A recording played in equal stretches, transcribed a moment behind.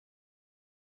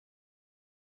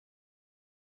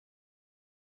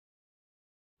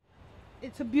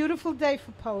It's a beautiful day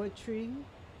for poetry.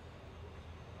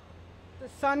 The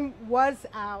sun was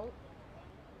out,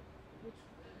 which,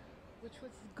 which was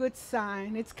a good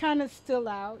sign. It's kind of still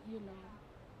out, you know.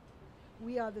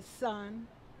 We are the sun.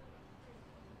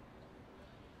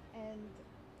 And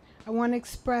I want to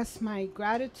express my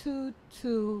gratitude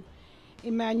to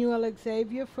Emanuel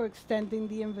Xavier for extending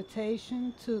the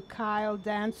invitation, to Kyle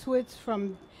Danswitz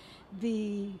from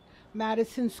the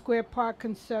Madison Square Park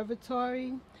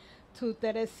Conservatory, to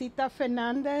Teresita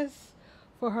Fernández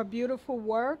for her beautiful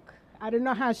work. I don't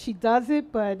know how she does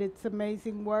it, but it's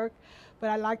amazing work. But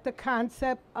I like the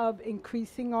concept of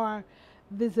increasing our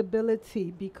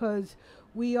visibility because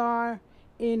we are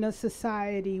in a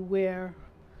society where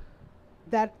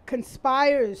that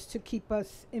conspires to keep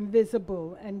us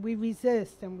invisible, and we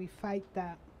resist and we fight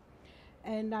that.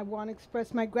 And I want to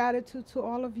express my gratitude to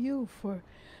all of you for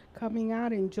coming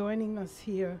out and joining us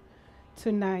here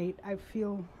tonight. I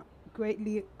feel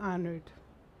greatly honored.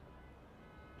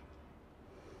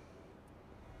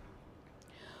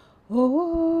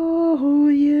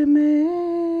 Óyeme,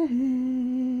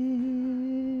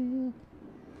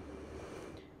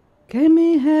 que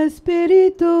mi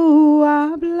espíritu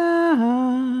habla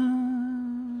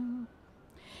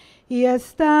y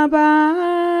está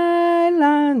bailando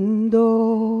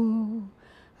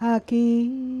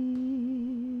aquí.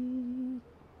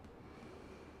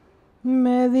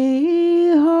 Me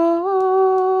dijo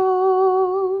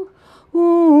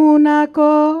una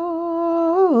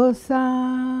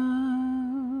cosa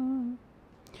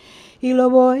y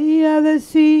lo voy a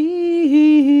decir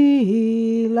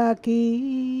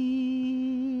aquí.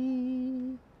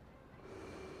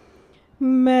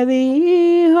 Me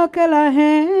dijo que la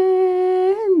gente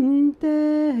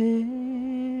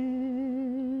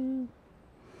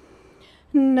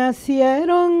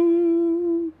nacieron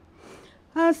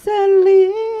a ser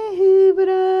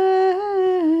libres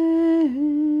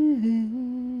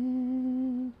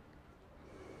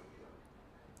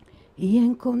y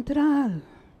encontrar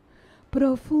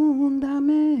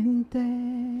profundamente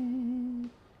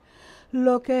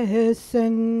lo que es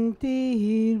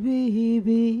sentir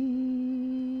vivir.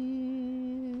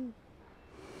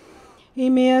 Y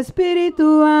mi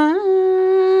espíritu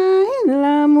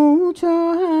baila mucho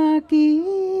aquí.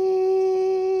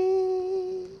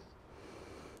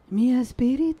 Mi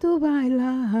espíritu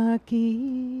baila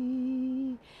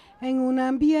aquí en un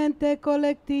ambiente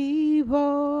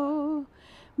colectivo.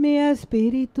 Mi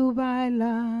espíritu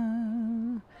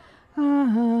baila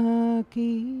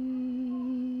aquí.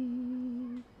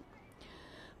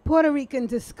 Puerto Rican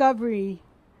discovery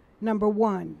number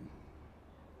 1.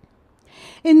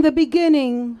 In the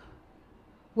beginning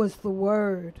was the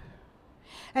Word,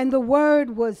 and the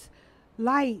Word was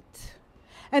light,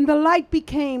 and the light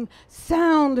became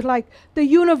sound like the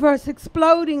universe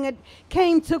exploding. It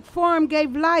came, took form,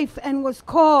 gave life, and was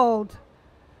called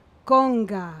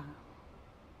Conga.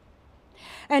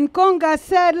 And Conga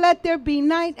said, let there be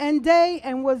night and day,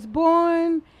 and was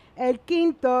born el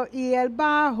quinto y el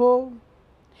bajo.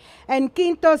 And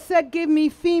Quinto said, give me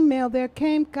female, there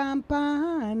came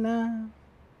Campana.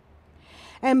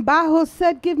 And Bajo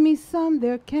said, give me some,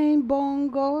 there came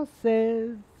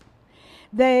bongoses.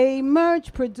 They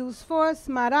merged, produced force,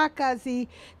 maracas y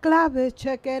claves,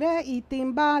 chequere y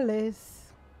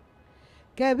timbales.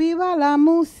 Que viva la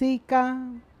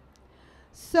música.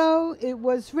 So it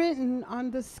was written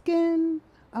on the skin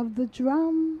of the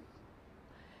drum.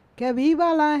 Que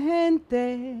viva la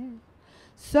gente.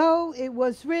 So it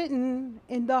was written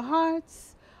in the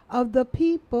hearts of the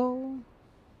people.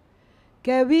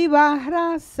 Que viva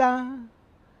raza.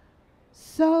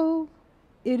 So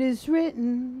it is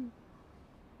written.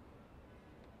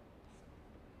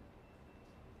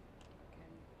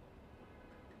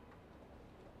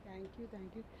 Thank you,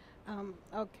 thank you.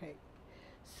 Okay.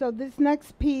 So this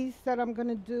next piece that I'm going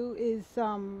to do is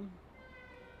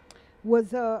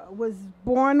was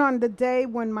born on the day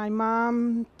when my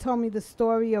mom told me the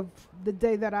story of the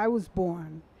day that I was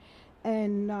born,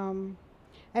 and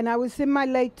I was in my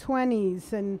late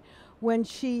 20s, and when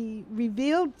she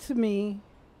revealed to me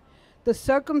the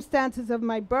circumstances of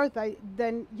my birth,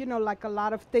 then like a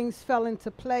lot of things fell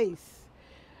into place.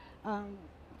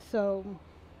 So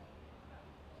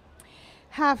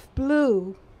half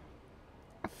blue,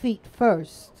 feet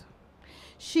first.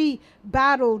 She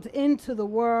battled into the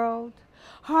world,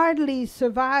 hardly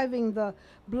surviving the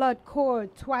blood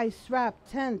cord twice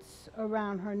wrapped tense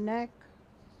around her neck.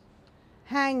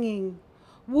 Hanging,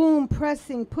 womb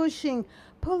pressing, pushing,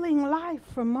 pulling life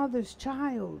from mother's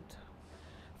child.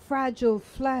 Fragile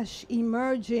flesh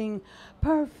emerging,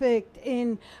 perfect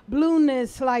in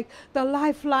blueness like the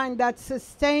lifeline that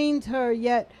sustained her,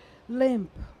 yet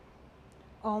limp,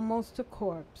 almost a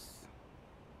corpse.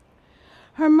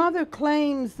 Her mother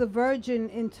claims the Virgin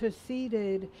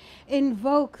interceded,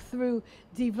 invoked through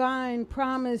divine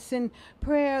promise and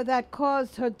prayer that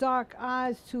caused her dark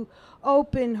eyes to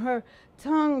open, her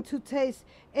tongue to taste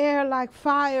air like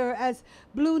fire as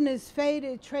blueness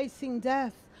faded, tracing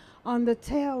death on the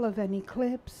tail of an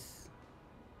eclipse.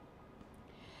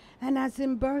 And as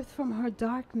in birth from her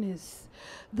darkness,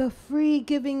 the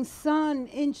free-giving sun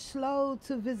inched slow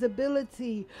to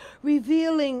visibility,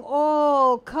 revealing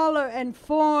all color and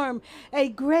form, a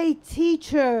great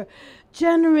teacher,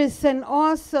 generous and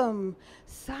awesome,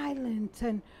 silent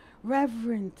and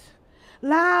reverent,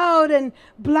 loud and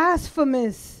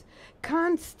blasphemous,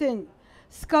 constant,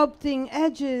 sculpting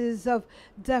edges of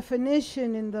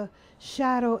definition in the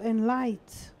shadow and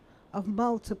light of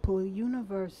multiple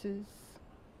universes.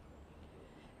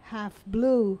 Half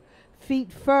blue,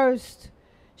 feet first,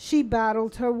 she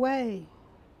battled her way.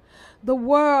 The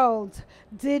world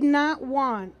did not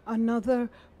want another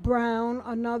brown,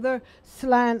 another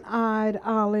slant-eyed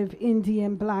olive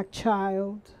Indian black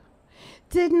child.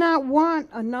 Did not want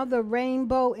another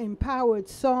rainbow-empowered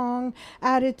song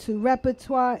added to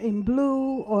repertoire in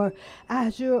blue or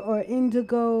azure or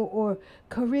indigo or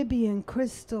Caribbean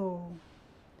crystal.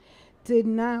 Did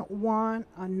not want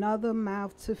another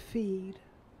mouth to feed,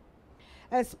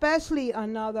 especially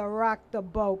another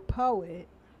rock-the-boat poet,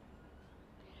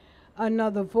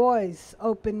 another voice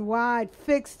open wide,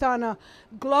 fixed on a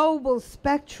global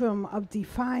spectrum of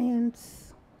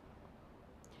defiance.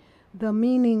 The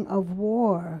meaning of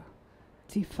war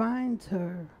defined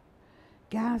her,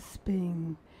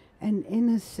 gasping and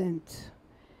innocent,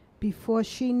 before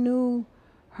she knew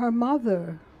her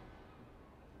mother.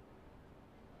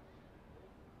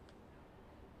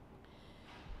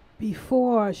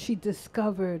 Before she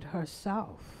discovered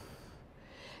herself,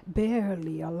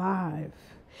 barely alive,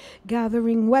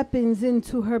 gathering weapons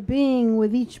into her being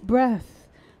with each breath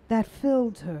that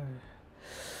filled her,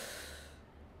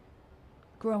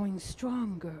 growing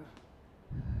stronger,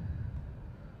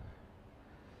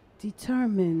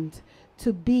 determined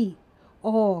to beat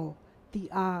all the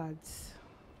odds.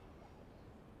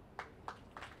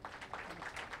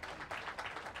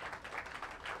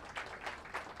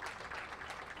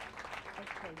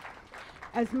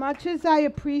 As much as I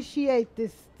appreciate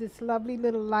this lovely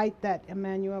little light that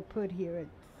Emanuel put here,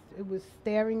 it was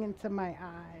staring into my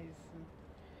eyes.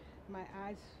 My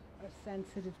eyes are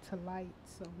sensitive to light,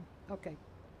 so okay.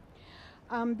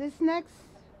 This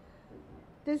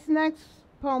next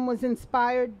poem was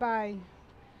inspired by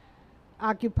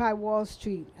Occupy Wall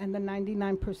Street and the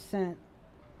 99%.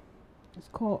 It's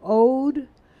called Ode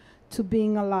to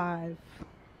Being Alive.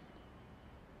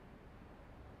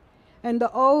 And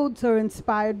the odes are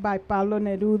inspired by Pablo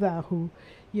Neruda, who,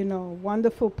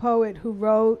 wonderful poet who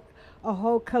wrote a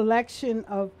whole collection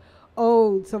of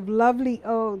odes, of lovely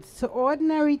odes to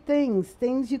ordinary things,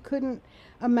 things you couldn't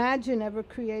imagine ever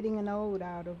creating an ode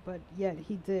out of, but yet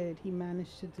he did. He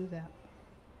managed to do that.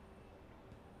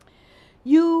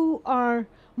 You are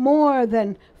more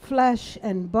than flesh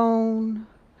and bone,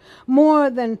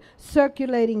 more than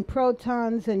circulating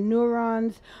protons and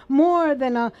neurons, more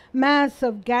than a mass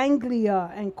of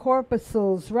ganglia and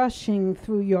corpuscles rushing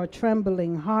through your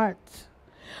trembling heart.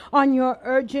 On your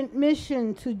urgent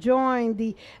mission to join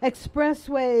the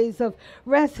expressways of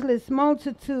restless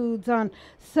multitudes, on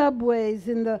subways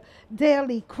in the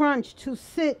daily crunch, to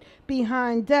sit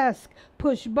behind desks,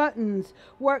 push buttons,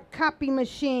 work copy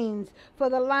machines for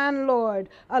the landlord,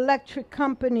 electric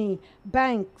company,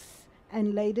 banks,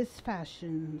 and latest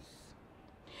fashions.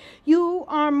 You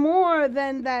are more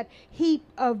than that heap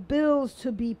of bills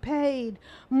to be paid,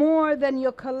 more than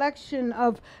your collection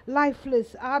of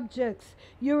lifeless objects,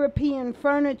 European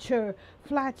furniture,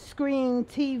 flat screen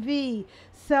TV,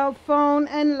 cell phone,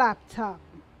 and laptop.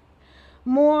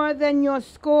 More than your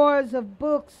scores of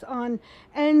books on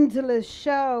endless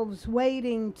shelves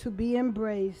waiting to be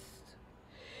embraced.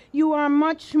 You are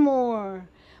much more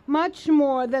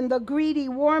than the greedy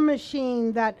war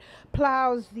machine that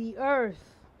plows the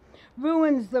earth,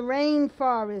 ruins the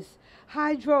rainforest,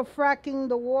 hydrofracking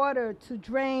the water to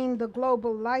drain the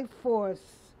global life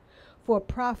force for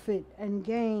profit and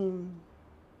gain.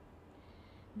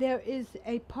 There is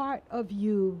a part of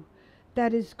you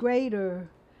that is greater,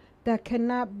 that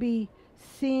cannot be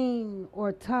seen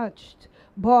or touched,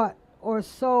 bought or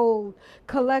sold,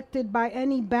 collected by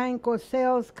any bank or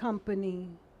sales company.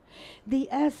 The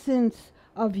essence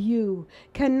of you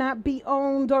cannot be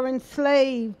owned or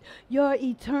enslaved. Your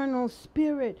eternal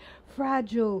spirit,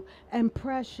 fragile and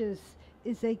precious,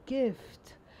 is a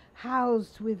gift,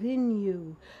 housed within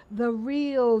you, the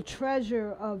real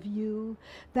treasure of you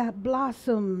that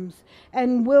blossoms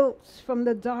and wilts from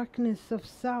the darkness of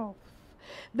self,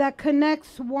 that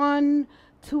connects one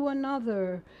to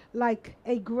another like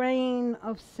a grain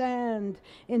of sand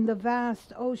in the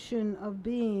vast ocean of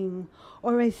being,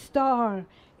 or a star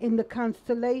in the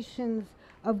constellations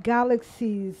of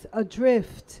galaxies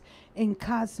adrift in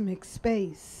cosmic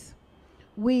space.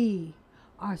 We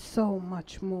are so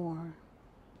much more.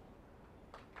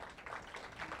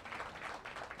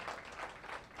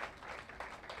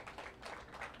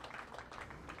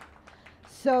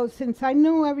 So since I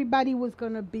knew everybody was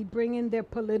going to be bringing their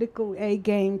political A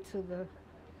game to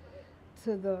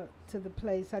the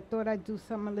place, I thought I'd do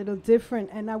something a little different.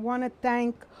 And I want to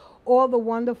thank all the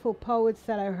wonderful poets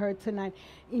that I heard tonight.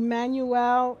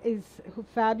 Emanuel is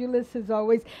fabulous as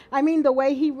always. I mean, the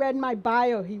way he read my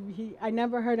bio, I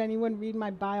never heard anyone read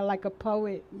my bio like a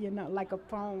poet, you know, like a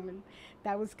poem, and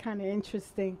that was kind of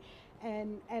interesting.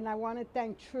 And I want to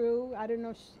thank True. I don't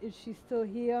know if she's still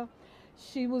here.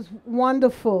 She was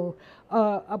wonderful,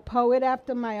 a poet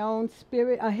after my own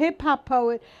spirit, a hip-hop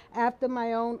poet after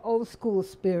my own old school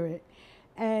spirit.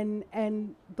 And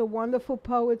the wonderful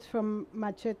poets from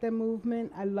Machete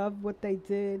Movement, I love what they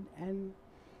did, and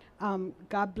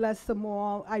God bless them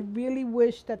all. I really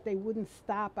wish that they wouldn't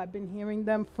stop. I've been hearing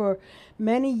them for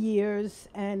many years,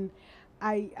 and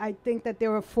I think that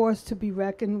they're a force to be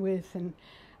reckoned with. And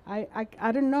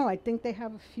I don't know, I think they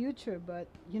have a future, but,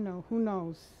 you know, who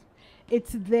knows?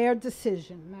 It's their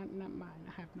decision, not mine.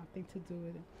 I have nothing to do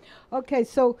with it. Okay,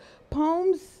 so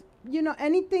poems, you know,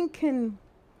 anything can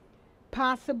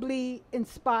possibly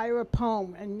inspire a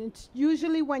poem. And it's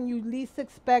usually when you least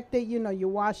expect it, you know, you're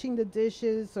washing the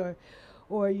dishes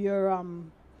or you're,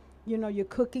 you know, you're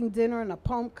cooking dinner and a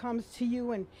poem comes to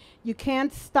you and you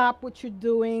can't stop what you're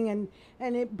doing.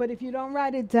 But if you don't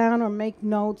write it down or make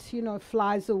notes, you know, it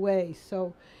flies away.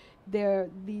 So they're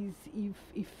these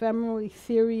ephemeral,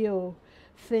 ethereal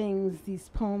things, these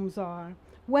poems are,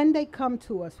 when they come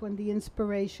to us, when the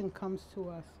inspiration comes to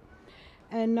us.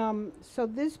 And so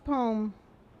this poem,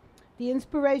 the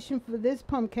inspiration for this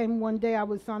poem came one day. I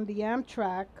was on the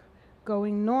Amtrak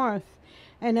going north,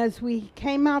 and as we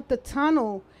came out the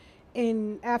tunnel,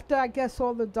 after I guess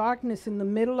all the darkness, in the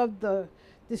middle of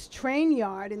this train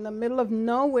yard, in the middle of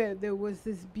nowhere, there was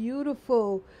this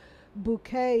beautiful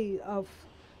bouquet of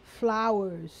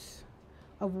flowers,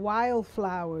 of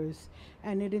wildflowers,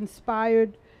 and it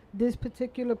inspired this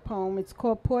particular poem. It's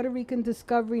called Puerto Rican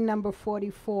Discovery Number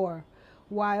 44,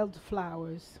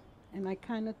 Wildflowers. And I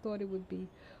kind of thought it would be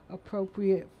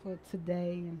appropriate for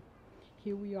today. And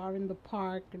here we are in the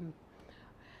park, and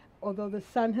although the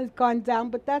sun has gone down,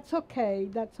 but that's okay,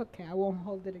 that's okay. I won't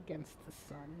hold it against the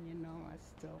sun, you know, I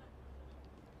still.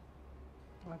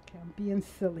 Okay, I'm being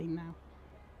silly now.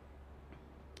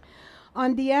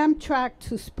 On the Amtrak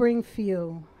to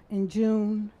Springfield in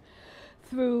June,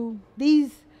 through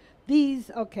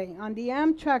on the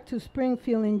Amtrak to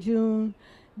Springfield in June,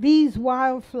 these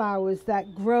wildflowers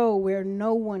that grow where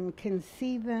no one can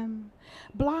see them,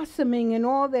 blossoming in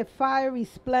all their fiery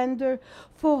splendor,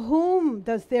 for whom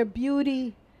does their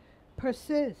beauty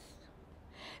persist?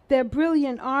 Their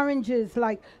brilliant oranges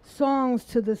like songs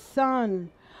to the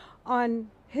sun on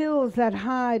hills that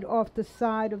hide off the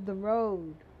side of the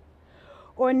road,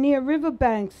 or near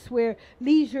riverbanks where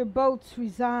leisure boats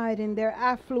reside in their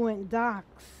affluent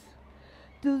docks.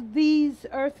 Do these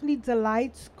earthly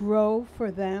delights grow for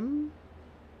them?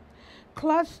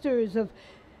 Clusters of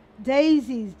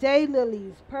daisies,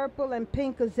 daylilies, purple and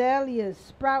pink azaleas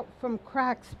sprout from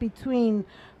cracks between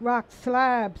rock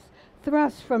slabs,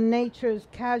 thrust from nature's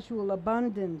casual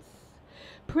abundance.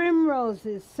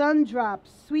 Primroses,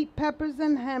 sundrops, sweet peppers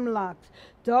and hemlocks,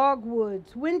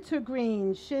 dogwoods,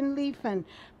 wintergreen, shinleaf and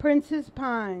princess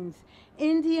pines,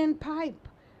 Indian pipe,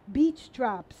 beech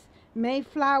drops,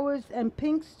 mayflowers and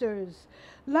pinksters,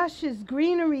 luscious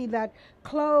greenery that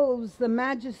clothes the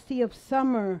majesty of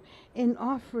summer in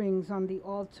offerings on the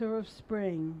altar of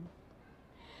spring.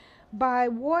 By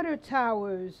water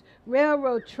towers,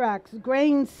 railroad tracks,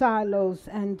 grain silos,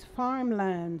 and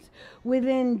farmlands,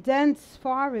 within dense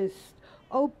forests,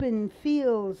 open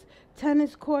fields,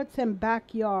 tennis courts, and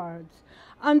backyards,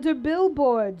 under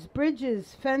billboards,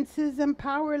 bridges, fences, and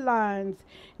power lines,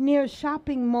 near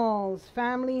shopping malls,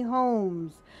 family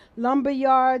homes, lumber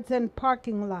yards, and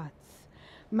parking lots,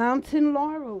 mountain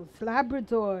laurels,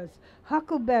 labradors,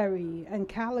 huckleberry, and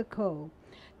calico,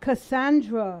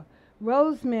 Cassandra,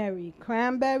 rosemary,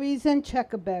 cranberries, and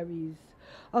checkerberries,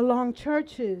 along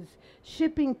churches,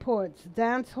 shipping ports,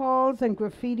 dance halls, and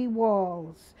graffiti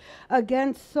walls,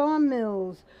 against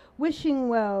sawmills wishing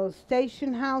wells,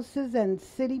 station houses, and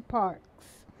city parks.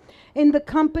 In the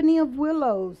company of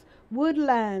willows,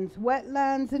 woodlands,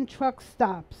 wetlands, and truck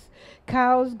stops,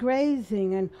 cows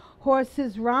grazing and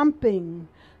horses romping,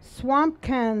 swamp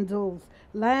candles,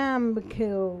 lamb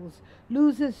kills,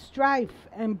 loses strife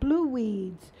and blue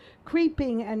weeds,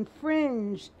 creeping and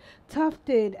fringed,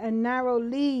 tufted and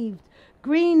narrow-leaved,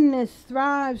 greenness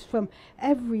thrives from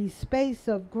every space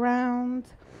of ground.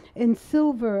 In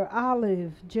silver,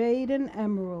 olive, jade, and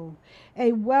emerald,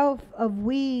 a wealth of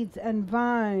weeds and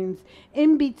vines,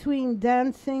 in between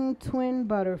dancing twin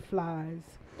butterflies,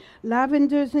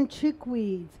 lavenders and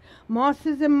chickweeds,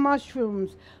 mosses and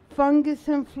mushrooms, fungus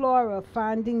and flora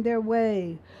finding their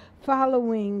way,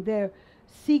 following their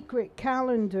secret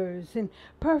calendars in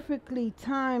perfectly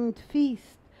timed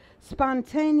feast,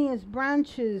 spontaneous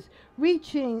branches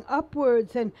reaching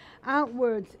upwards and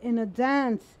outwards in a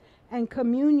dance and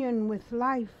communion with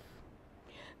life,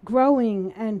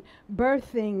 growing and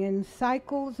birthing in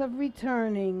cycles of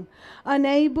returning,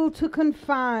 unable to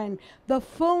confine the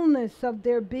fullness of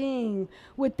their being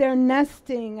with their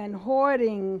nesting and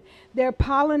hoarding, their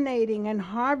pollinating and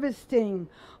harvesting,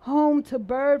 home to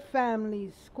bird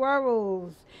families,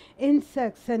 squirrels,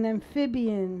 insects and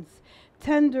amphibians,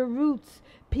 tender roots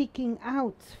peeking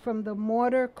out from the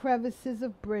mortar crevices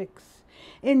of bricks,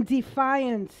 in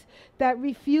defiance that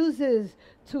refuses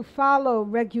to follow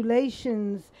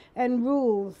regulations and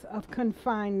rules of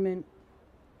confinement.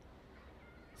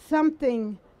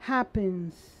 Something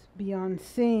happens beyond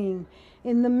seeing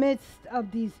in the midst of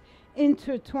these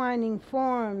intertwining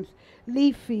forms,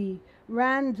 leafy,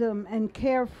 random, and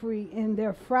carefree in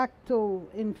their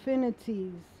fractal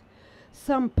infinities.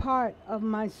 Some part of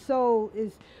my soul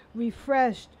is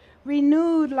refreshed,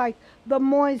 renewed like the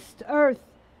moist earth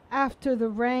after the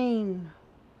rain.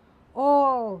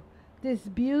 All this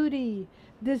beauty,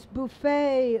 this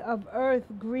buffet of earth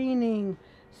greening,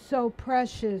 so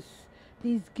precious,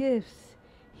 these gifts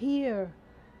here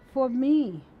for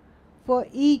me, for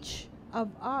each of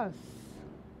us.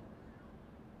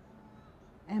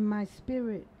 And my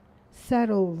spirit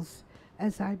settles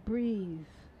as I breathe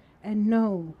and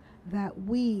know that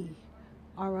we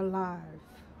are alive.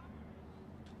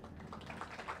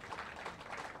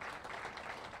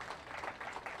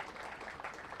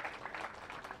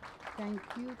 Thank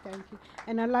you, thank you.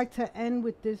 And I'd like to end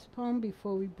with this poem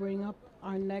before we bring up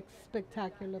our next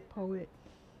spectacular poet.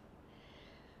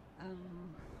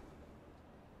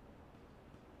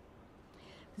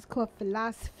 It's called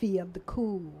Philosophy of the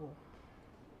Cool.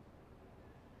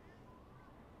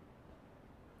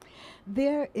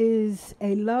 There is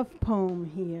a love poem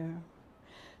here,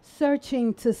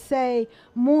 searching to say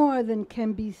more than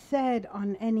can be said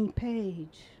on any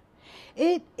page.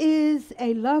 It is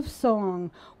a love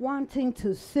song, wanting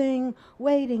to sing,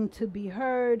 waiting to be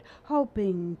heard,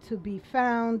 hoping to be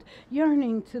found,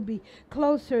 yearning to be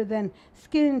closer than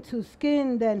skin to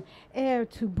skin, than air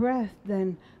to breath,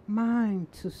 than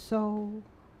mind to soul.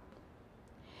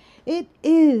 It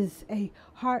is a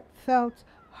heartfelt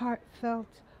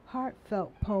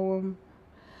poem,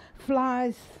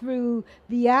 flies through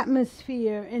the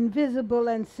atmosphere, invisible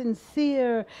and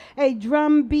sincere, a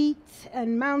drum beat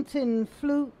and mountain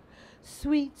flute,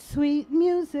 sweet, sweet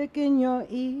music in your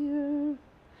ear,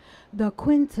 the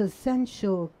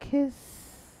quintessential kiss.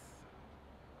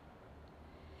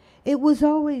 It was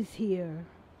always here.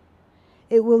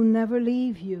 It will never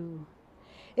leave you.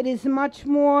 It is much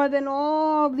more than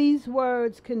all these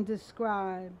words can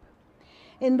describe.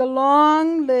 In the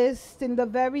long list, in the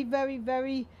very, very,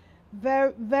 very,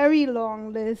 very, very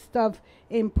long list of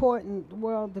important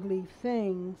worldly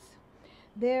things,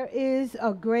 there is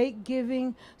a great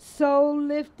giving,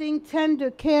 soul-lifting, tender,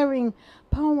 caring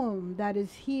poem that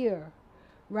is here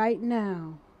right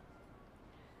now.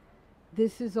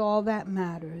 This is all that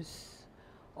matters.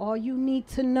 All you need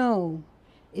to know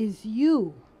is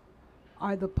you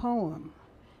are the poem.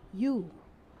 You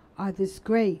are this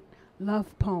great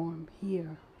love poem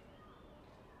here.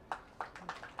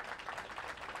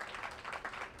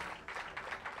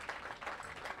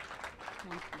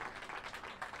 Thank you.